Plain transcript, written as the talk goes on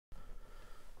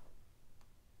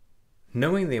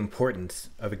Knowing the importance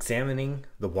of examining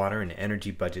the water and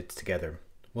energy budgets together,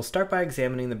 we'll start by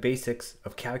examining the basics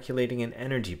of calculating an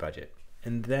energy budget,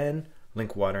 and then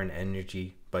link water and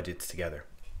energy budgets together.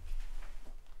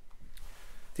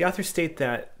 The authors state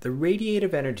that the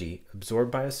radiative energy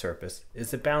absorbed by a surface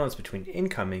is the balance between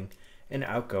incoming and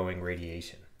outgoing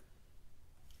radiation.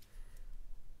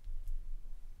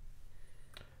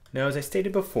 Now, as I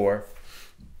stated before,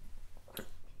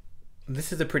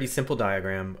 this is a pretty simple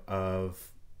diagram of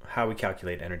how we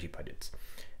calculate energy budgets.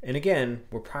 And again,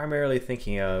 we're primarily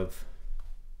thinking of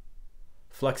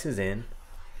fluxes in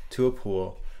to a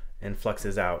pool and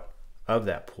fluxes out of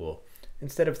that pool,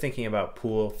 instead of thinking about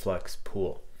pool, flux,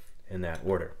 pool in that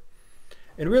order.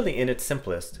 And really, in its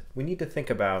simplest, we need to think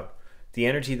about the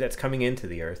energy that's coming into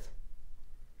the earth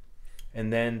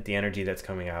and then the energy that's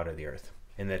coming out of the earth,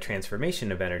 and the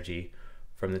transformation of energy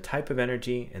from the type of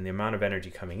energy and the amount of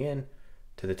energy coming in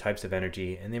to the types of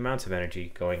energy and the amounts of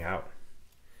energy going out.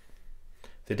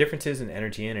 The differences in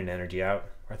energy in and energy out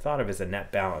are thought of as a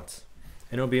net balance,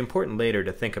 and it will be important later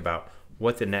to think about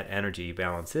what the net energy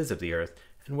balance is of the earth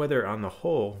and whether on the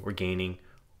whole we're gaining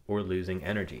or losing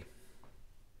energy.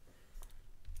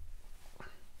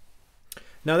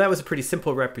 Now, that was a pretty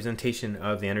simple representation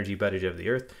of the energy budget of the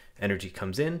earth. Energy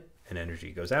comes in and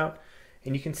energy goes out.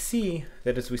 And you can see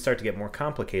that as we start to get more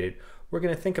complicated, we're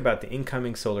going to think about the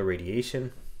incoming solar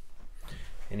radiation.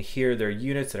 And here there are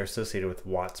units that are associated with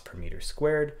watts per meter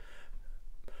squared.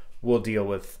 We'll deal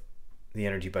with the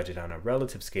energy budget on a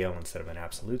relative scale instead of an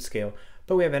absolute scale.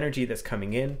 But we have energy that's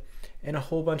coming in and a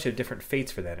whole bunch of different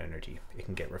fates for that energy. It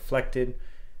can get reflected,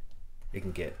 it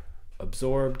can get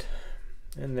absorbed,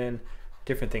 and then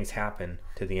different things happen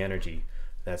to the energy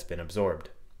that's been absorbed.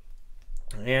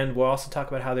 And we'll also talk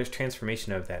about how there's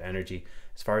transformation of that energy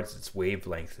as far as its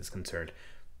wavelength is concerned,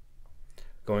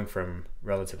 going from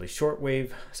relatively short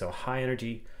wave, so high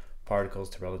energy particles,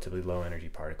 to relatively low energy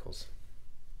particles.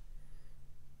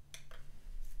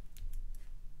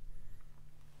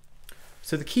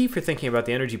 So the key for thinking about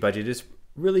the energy budget is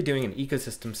really doing an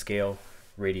ecosystem scale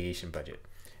radiation budget.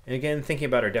 And again, thinking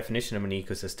about our definition of an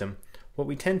ecosystem, what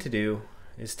we tend to do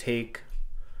is take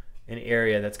an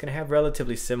area that's going to have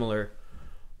relatively similar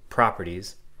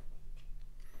properties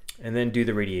and then do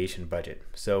the radiation budget.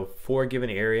 So for a given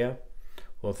area,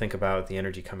 we'll think about the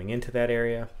energy coming into that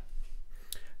area,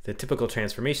 the typical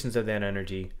transformations of that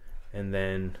energy, and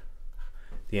then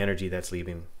the energy that's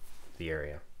leaving the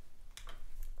area.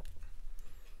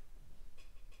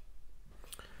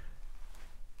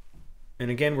 And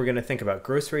again, we're going to think about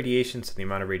gross radiation, so the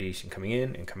amount of radiation coming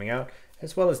in and coming out,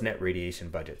 as well as net radiation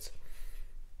budgets.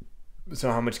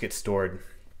 So how much gets stored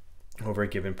over a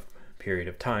given period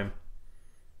of time.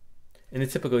 And the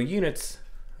typical units,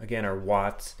 again, are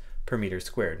watts per meter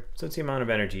squared. So it's the amount of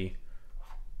energy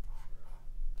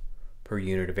per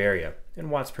unit of area. And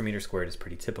watts per meter squared is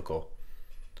pretty typical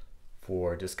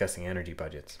for discussing energy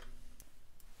budgets.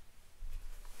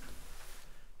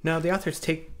 Now, the authors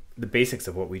take the basics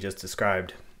of what we just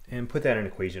described and put that in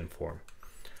equation form.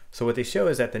 So what they show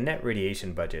is that the net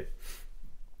radiation budget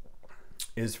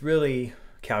is really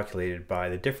calculated by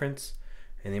the difference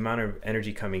in the amount of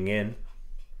energy coming in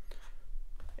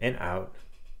and out,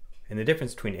 and the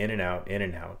difference between in and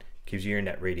out gives you your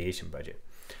net radiation budget.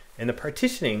 And the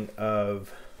partitioning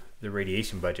of the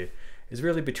radiation budget is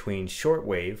really between short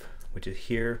wave, which is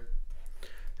here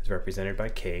is represented by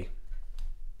K,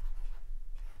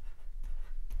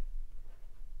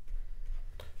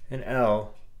 and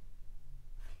L,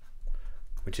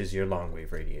 which is your long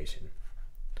wave radiation.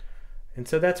 And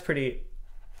so that's a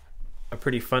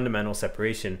pretty fundamental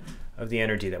separation of the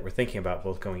energy that we're thinking about,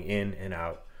 both going in and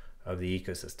out of the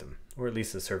ecosystem, or at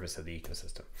least the surface of the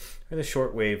ecosystem, or the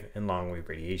short wave and long wave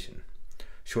radiation.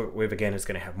 Short wave, again, is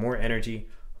going to have more energy,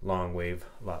 long wave,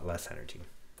 a lot less energy.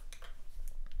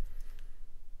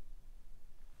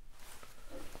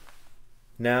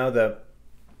 Now, the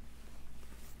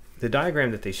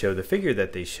diagram that they show, the figure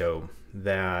that they show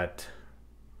that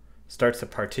starts the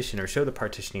partition or show the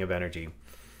partitioning of energy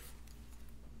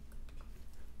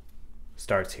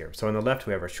starts here. So on the left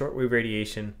we have our shortwave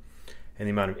radiation, and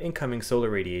the amount of incoming solar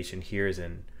radiation here is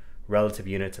in relative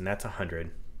units, and that's 100.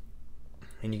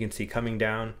 And you can see coming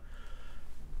down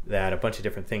that a bunch of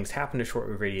different things happen to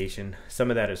shortwave radiation. Some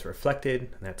of that is reflected,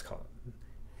 and that's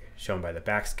shown by the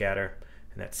backscatter,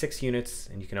 and that's 6 units.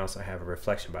 And you can also have a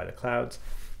reflection by the clouds,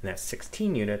 and that's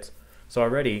 16 units. So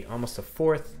already almost a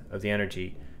fourth of the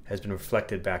energy has been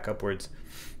reflected back upwards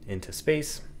into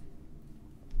space.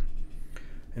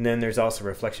 And then there's also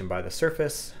reflection by the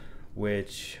surface,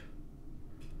 which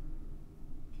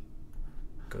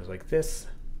goes like this.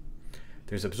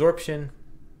 There's absorption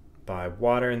by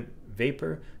water and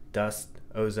vapor, dust,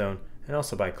 ozone, and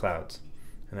also by clouds.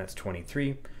 And that's 23.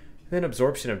 And then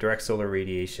absorption of direct solar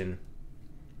radiation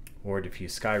or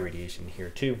diffuse sky radiation here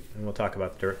too. And we'll talk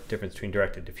about the difference between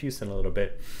direct and diffuse in a little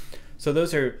bit. So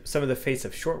those are some of the effects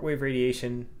of shortwave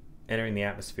radiation entering the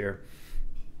atmosphere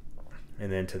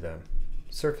and then to the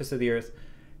surface of the Earth,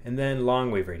 and then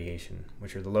long wave radiation,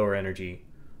 which are the lower energy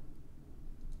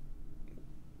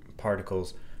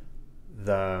particles.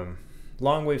 The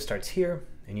long wave starts here,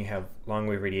 and you have long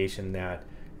wave radiation that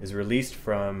is released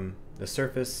from the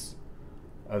surface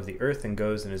of the Earth and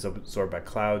goes and is absorbed by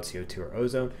clouds, CO2 or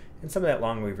ozone, and some of that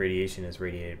long wave radiation is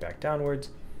radiated back downwards.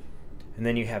 And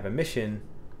then you have emission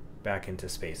back into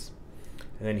space.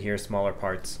 And then here smaller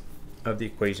parts of the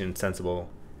equation, sensible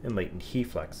and latent heat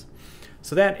flux.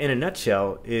 So that, in a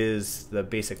nutshell, is the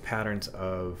basic patterns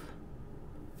of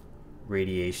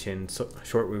radiation, so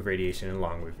shortwave radiation and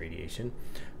longwave radiation.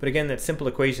 But again, that simple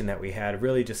equation that we had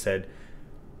really just said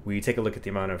we take a look at the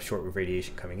amount of shortwave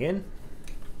radiation coming in,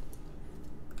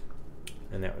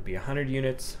 and that would be 100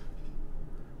 units.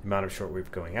 The amount of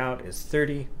shortwave going out is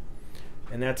 30,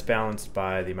 and that's balanced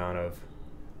by the amount of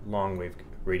longwave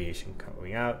radiation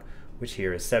going out, which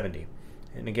here is 70.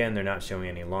 And again, they're not showing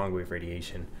any longwave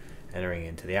radiation entering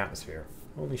into the atmosphere,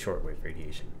 only shortwave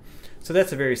radiation. So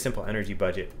that's a very simple energy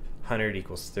budget. 100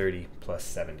 equals 30 plus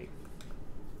 70.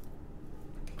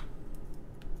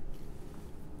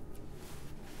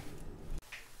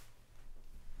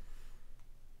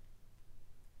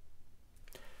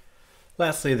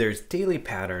 Lastly, there's daily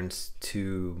patterns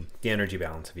to the energy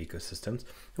balance of ecosystems,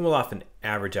 and we'll often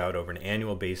average out over an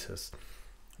annual basis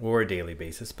or a daily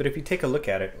basis. But if you take a look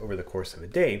at it over the course of a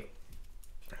day,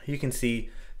 you can see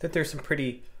that there's some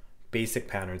pretty basic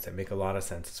patterns that make a lot of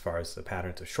sense as far as the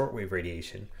patterns of shortwave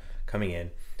radiation coming in.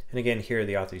 And again, here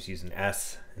the authors use an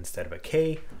S instead of a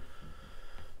K.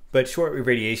 But shortwave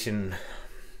radiation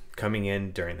coming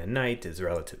in during the night is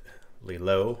relatively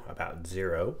low, about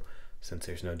 0, since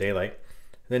there's no daylight.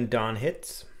 Then dawn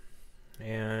hits,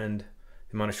 and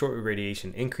the amount of shortwave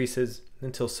radiation increases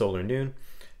until solar noon,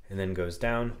 and then goes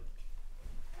down.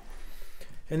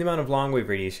 And the amount of longwave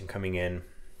radiation coming in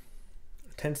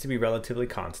tends to be relatively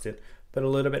constant, but a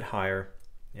little bit higher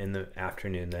in the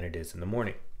afternoon than it is in the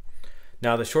morning.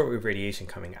 Now the shortwave radiation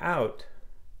coming out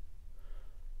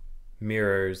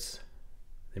mirrors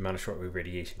the amount of shortwave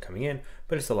radiation coming in,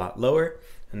 but it's a lot lower,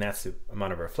 and that's the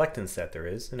amount of reflectance that there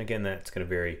is. And again, that's going to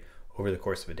vary over the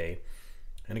course of a day.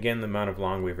 And again, the amount of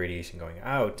longwave radiation going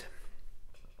out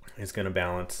is going to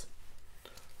balance,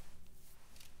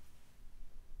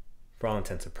 for all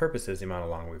intents and purposes, the amount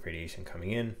of longwave radiation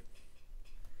coming in.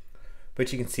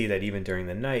 But you can see that even during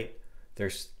the night,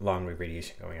 there's longwave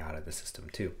radiation going out of the system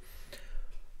too.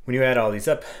 When you add all these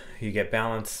up, you get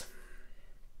balance,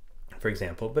 for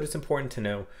example, but it's important to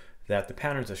know that the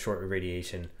patterns of shortwave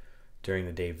radiation during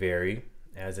the day vary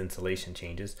as insolation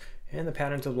changes, and the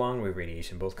patterns of longwave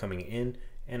radiation, both coming in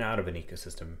and out of an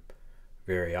ecosystem,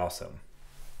 vary also.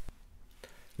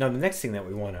 Now, the next thing that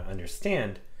we want to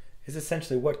understand is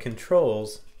essentially what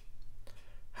controls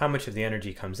how much of the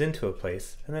energy comes into a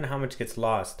place and then how much gets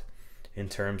lost in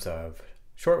terms of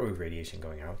shortwave radiation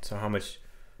going out. So how much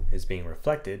is being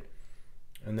reflected,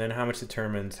 and then how much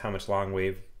determines how much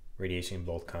longwave radiation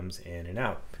both comes in and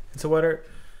out. And so what are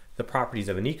the properties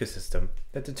of an ecosystem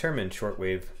that determine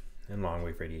shortwave and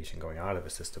longwave radiation going out of a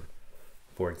system,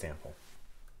 for example?